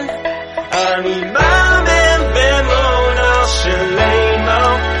אני בא בממונו שלנו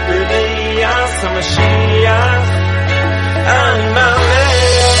בביאת המשיח אני מאמין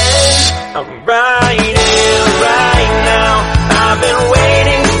I'm right here, right now I've been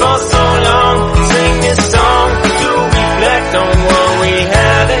waiting for so long to sing this song to reflect on what we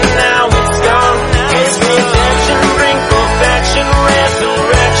had and now it's gone it's redemption, bring perfection,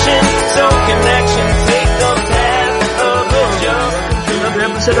 resurrection so connection, take the path of the just Another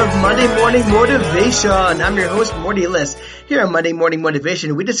episode of Monday Morning Motivation. I'm your host, Morty Liss. Here on Monday Morning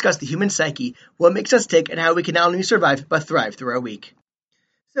Motivation, we discuss the human psyche, what makes us tick, and how we can not only survive, but thrive through our week.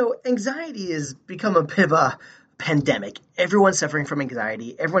 So, anxiety has become a bit of a pandemic. Everyone's suffering from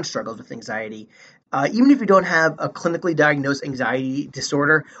anxiety. Everyone struggles with anxiety. Even if you don't have a clinically diagnosed anxiety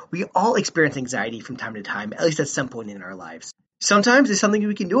disorder, we all experience anxiety from time to time, at least at some point in our lives. Sometimes there's something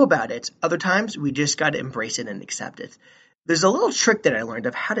we can do about it. Other times, we just got to embrace it and accept it. There's a little trick that I learned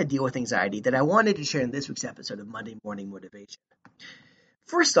of how to deal with anxiety that I wanted to share in this week's episode of Monday Morning Motivation.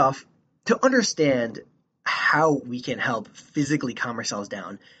 First off, to understand how we can help physically calm ourselves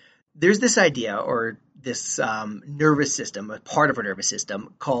down, there's this idea or this nervous system, a part of our nervous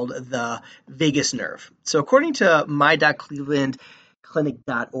system called the vagus nerve. So according to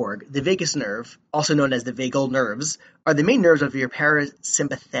my.clevelandclinic.org, the vagus nerve, also known as the vagal nerves, are the main nerves of your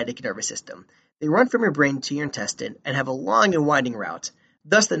parasympathetic nervous system. They run from your brain to your intestine and have a long and winding route,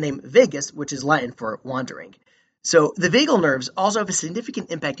 thus the name vagus, which is Latin for wandering. So the vagal nerves also have a significant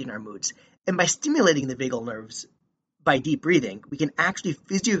impact in our moods, and by stimulating the vagal nerves by deep breathing, we can actually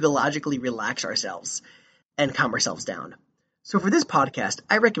physiologically relax ourselves and calm ourselves down. So for this podcast,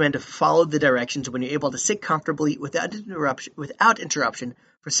 I recommend to follow the directions when you're able to sit comfortably without interruption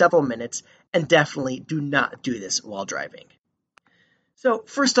for several minutes, and definitely do not do this while driving. So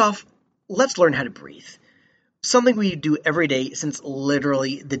first off, let's learn how to breathe. Something we do every day since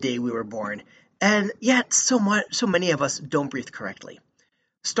literally the day we were born. And yet, so many of us don't breathe correctly.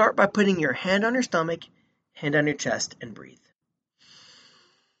 Start by putting your hand on your stomach, hand on your chest, and breathe.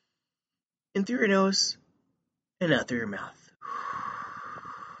 In through your nose, and out through your mouth.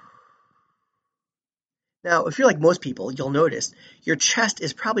 Now, if you're like most people, you'll notice your chest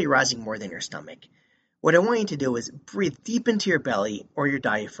is probably rising more than your stomach. What I want you to do is breathe deep into your belly or your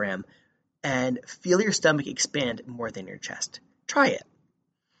diaphragm and feel your stomach expand more than your chest. Try it.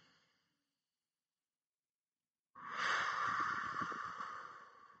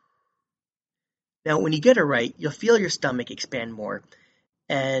 Now, when you get it right, you'll feel your stomach expand more.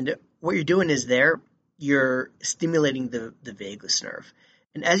 And what you're doing is you're stimulating the vagus nerve.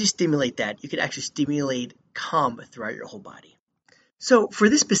 And as you stimulate that, you can actually stimulate calm throughout your whole body. So for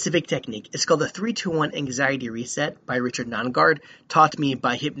this specific technique, it's called the 3-2-1 Anxiety Reset by Richard Nongard, taught me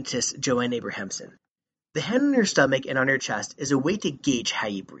by hypnotist Joanne Abrahamson. The hand on your stomach and on your chest is a way to gauge how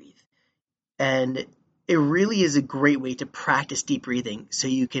you breathe. And it really is a great way to practice deep breathing so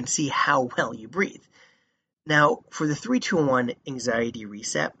you can see how well you breathe. Now, for the 3-2-1 Anxiety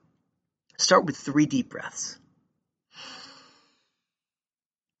Reset, start with 3 deep breaths.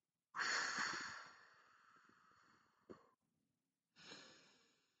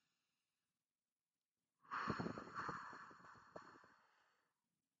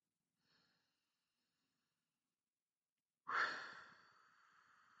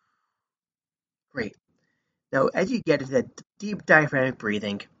 Great. Now, as you get into that deep diaphragmatic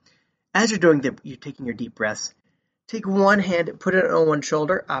breathing, as you're taking your deep breaths, take one hand, put it on one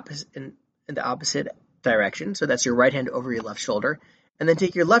shoulder, in the opposite direction. So that's your right hand over your left shoulder. And then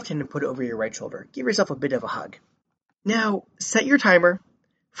take your left hand and put it over your right shoulder. Give yourself a bit of a hug. Now, set your timer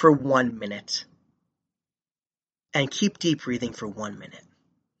for 1 minute. And keep deep breathing for 1 minute.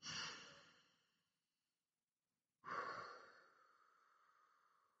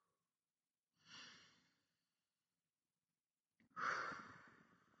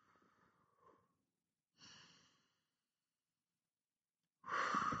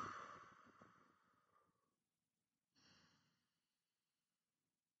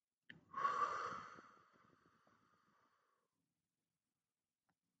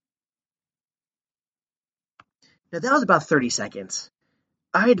 Now that was about 30 seconds.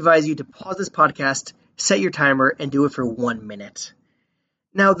 I advise you to pause this podcast, set your timer, and do it for 1 minute.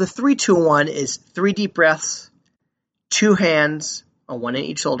 Now the 3-2-1 is 3 deep breaths, 2 hands on one on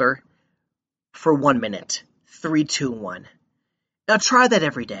each shoulder for 1 minute. 3-2-1. Now try that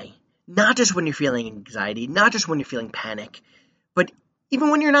every day. Not just when you're feeling anxiety, not just when you're feeling panic, but even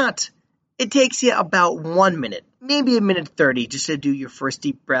when you're not. It takes you about 1 minute, maybe a minute 30 just to do your first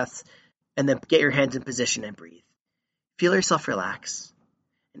deep breath and then get your hands in position and breathe. Feel yourself relax.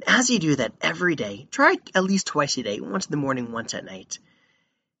 And as you do that every day, try it at least twice a day, once in the morning, once at night.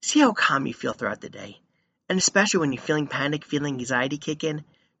 See how calm you feel throughout the day. And especially when you're feeling panic, feeling anxiety kick in,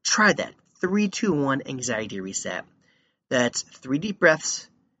 try that 3-2-1 anxiety reset. That's 3 deep breaths,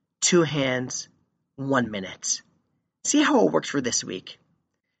 2 hands, 1 minute. See how it works for this week.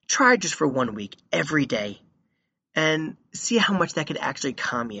 Try just for 1 week, every day, and see how much that could actually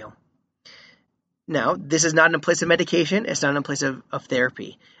calm you. Now, this is not in a place of medication, it's not in a place of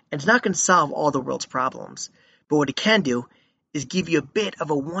therapy, and it's not going to solve all the world's problems. But what it can do is give you a bit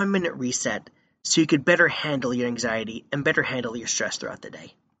of a 1-minute reset so you could better handle your anxiety and better handle your stress throughout the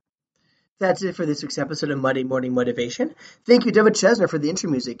day. That's it for this week's episode of Monday Morning Motivation. Thank you, David Chesner, for the intro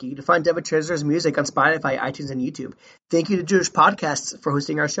music. You can find David Chesner's music on Spotify, iTunes, and YouTube. Thank you to Jewish Podcasts for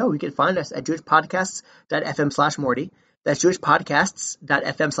hosting our show. You can find us at jewishpodcasts.fm/Morty. That's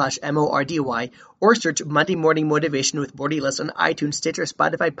jewishpodcasts.fm/MORDY, or search Monday Morning Motivation with Morty Liss on iTunes, Stitcher,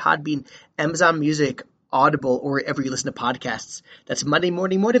 Spotify, Podbean, Amazon Music, Audible, or wherever you listen to podcasts. That's Monday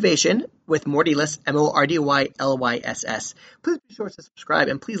Morning Motivation with Morty Liss, MORDYLYSS. Please be sure to subscribe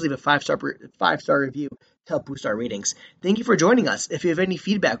and please leave a 5-star review to help boost our ratings. Thank you for joining us. If you have any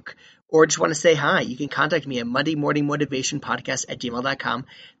feedback or just want to say hi, you can contact me at mondaymorningmotivationpodcast@gmail.com.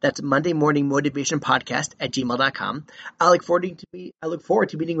 That's mondaymorningmotivationpodcast@gmail.com. I look forward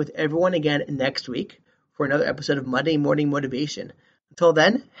to meeting with everyone again next week for another episode of Monday Morning Motivation. Until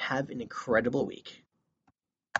then, have an incredible week.